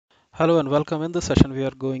Hello and welcome. In this session, we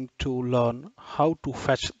are going to learn how to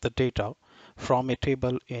fetch the data from a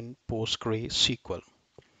table in PostgreSQL.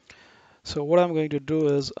 So what I'm going to do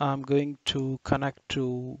is I'm going to connect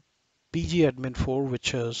to pgadmin4,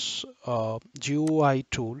 which is a GUI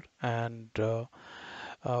tool, and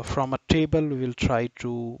from a table, we will try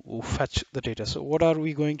to fetch the data. So what are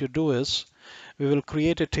we going to do is we will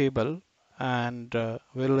create a table and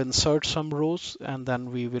we'll insert some rows, and then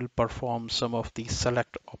we will perform some of the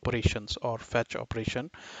select operations or fetch operation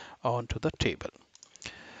onto the table.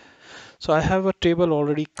 So I have a table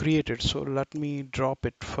already created, so let me drop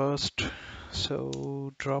it first.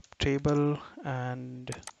 So drop table, and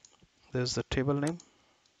there's the table name.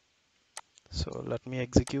 So let me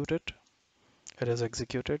execute it. It is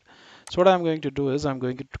executed. So what I'm going to do is I'm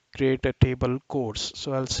going to create a table course.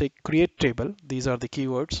 So I'll say create table. These are the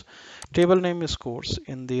keywords. Table name is course.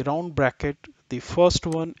 In the round bracket, the first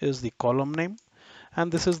one is the column name,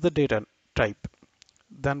 and this is the data type.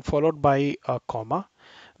 Then followed by a comma.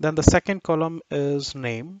 Then the second column is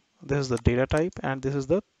name. This is the data type, and this is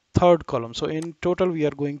the third column. So in total, we are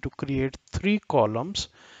going to create 3 columns,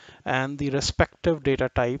 and the respective data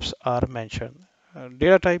types are mentioned.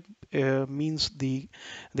 Data type means the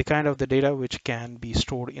kind of the data which can be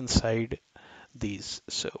stored inside these.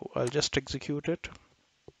 So I'll just execute it.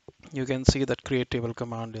 You can see that create table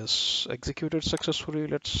command is executed successfully.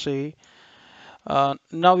 Let's say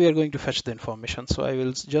now we are going to fetch the information. So I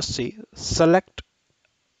will just say select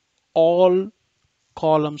all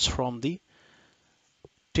columns from the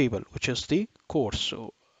table, which is the course.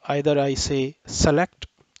 So either I say select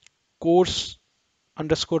course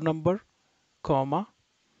underscore number, comma.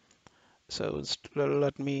 So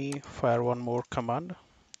let me fire one more command.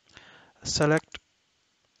 Select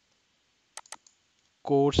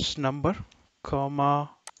course number,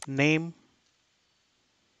 comma, name,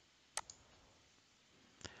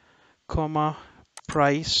 comma,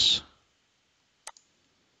 price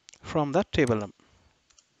from that table name.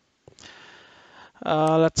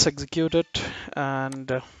 Let's execute it,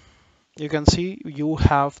 and you can see you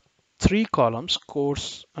have 3 columns: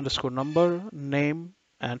 course underscore number, name,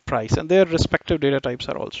 and price, and their respective data types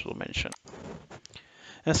are also mentioned.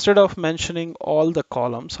 Instead of mentioning all the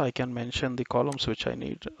columns, I can mention the columns which I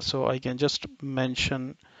need. So I can just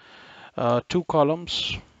mention 2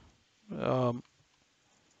 columns, um,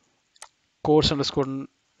 course underscore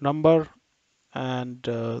number, and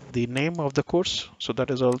the name of the course. So that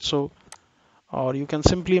is also, or you can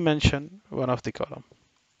simply mention one of the column.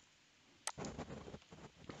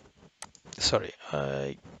 Sorry,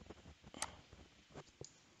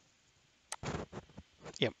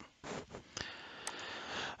 yeah.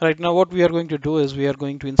 Right now, what we are going to do is we are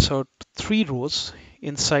going to insert 3 rows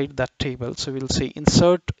inside that table. So we'll say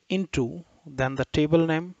insert into, then the table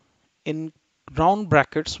name. In round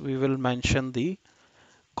brackets, we will mention the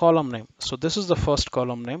column name. So this is the first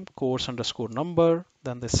column name, course underscore number.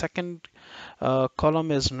 Then the second column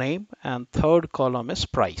is name, and third column is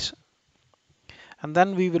price. And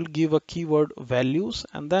then we will give a keyword values,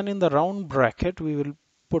 and then in the round bracket we will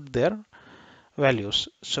put their values.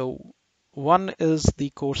 So one is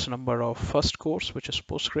the course number of first course, which is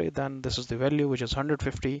Postgre. Then this is the value, which is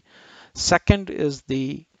 150. Second is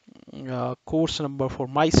the course number for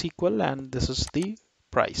MySQL, and this is the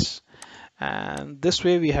price. And this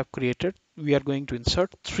way we are going to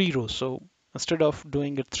insert 3 rows. So instead of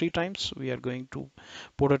doing it 3 times, we are going to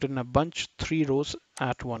put it in a bunch, 3 rows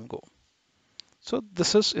at one go. So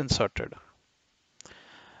this is inserted.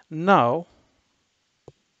 Now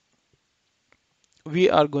we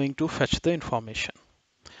are going to fetch the information.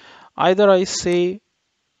 Either I say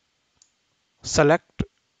select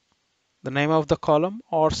the name of the column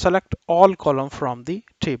or select all column from the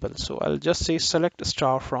table. So I'll just say select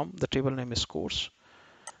star from the table name is course.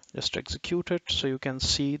 Just execute it. So you can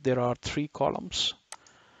see there are 3 columns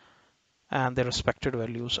and their respective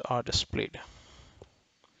values are displayed.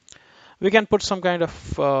 We can put some kind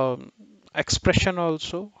of expression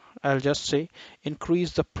also. I'll just say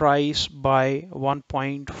increase the price by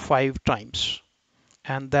 1.5 times,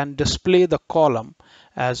 and then display the column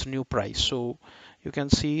as new price. So you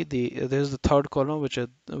can see there's the third column which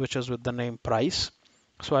is with the name price.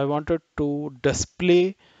 So I wanted to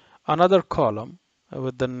display another column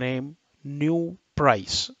with the name new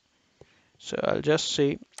price. So I'll just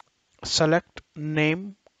say select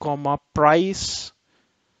name comma price.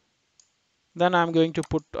 Then I'm going to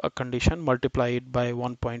put a condition, multiply it by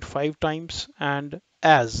 1.5 times, and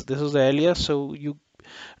as this is the alias, so you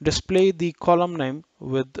display the column name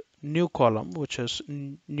with new column, which is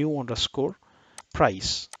new underscore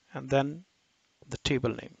price, and then the table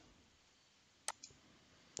name.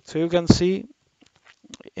 So you can see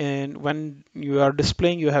and when you are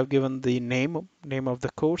displaying, you have given the name of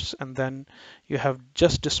the course, and then you have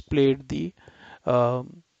just displayed the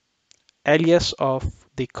um, alias of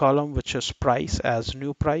the column, which is price, as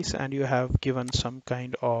new price, and you have given some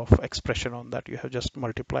kind of expression on that. You have just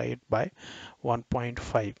multiplied it by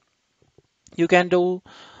 1.5. You can do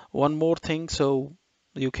one more thing. So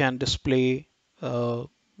you can display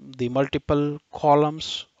the multiple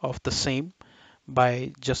columns of the same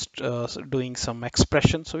by just doing some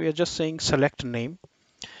expression. So we are just saying select name,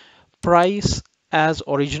 price as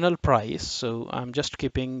original price. So I'm just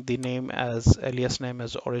keeping the name as alias name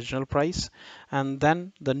as original price, and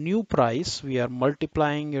then the new price, we are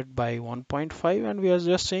multiplying it by 1.5, and we are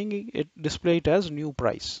just saying it display it as new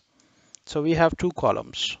price. So we have two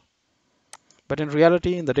columns. But in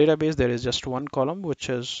reality, in the database, there is just one column, which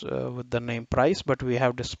is with the name price, but we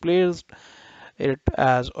have displayed it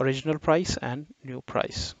as original price and new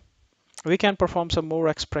price. We can perform some more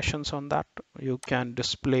expressions on that. You can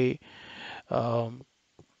display, um,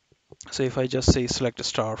 so if I just say select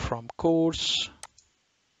star from course,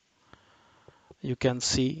 you can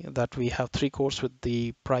see that we have three courses with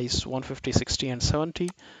the price 150, 60, and 70.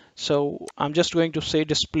 So I'm just going to say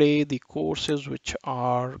display the courses which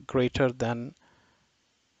are greater than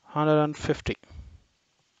 150.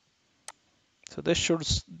 So this should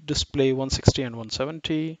display 160 and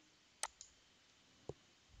 170.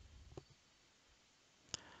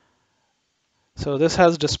 So this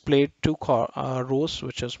has displayed two rows,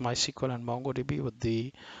 which is MySQL and MongoDB, with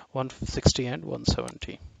the 160 and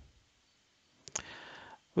 170.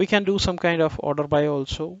 We can do some kind of order by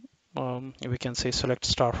also. We can say select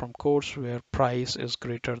star from course where price is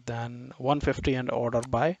greater than 150 and order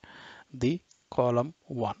by the column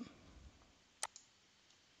 1.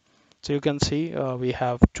 So you can see we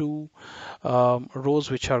have two rows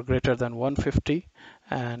which are greater than 150,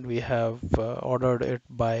 and we have ordered it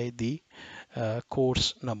by the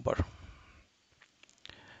course number.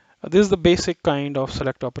 This is the basic kind of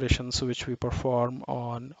select operations which we perform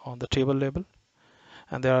on the table level,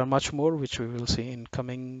 and there are much more which we will see in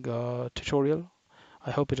coming tutorial.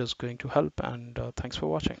 I hope it is going to help, and thanks for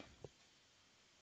watching.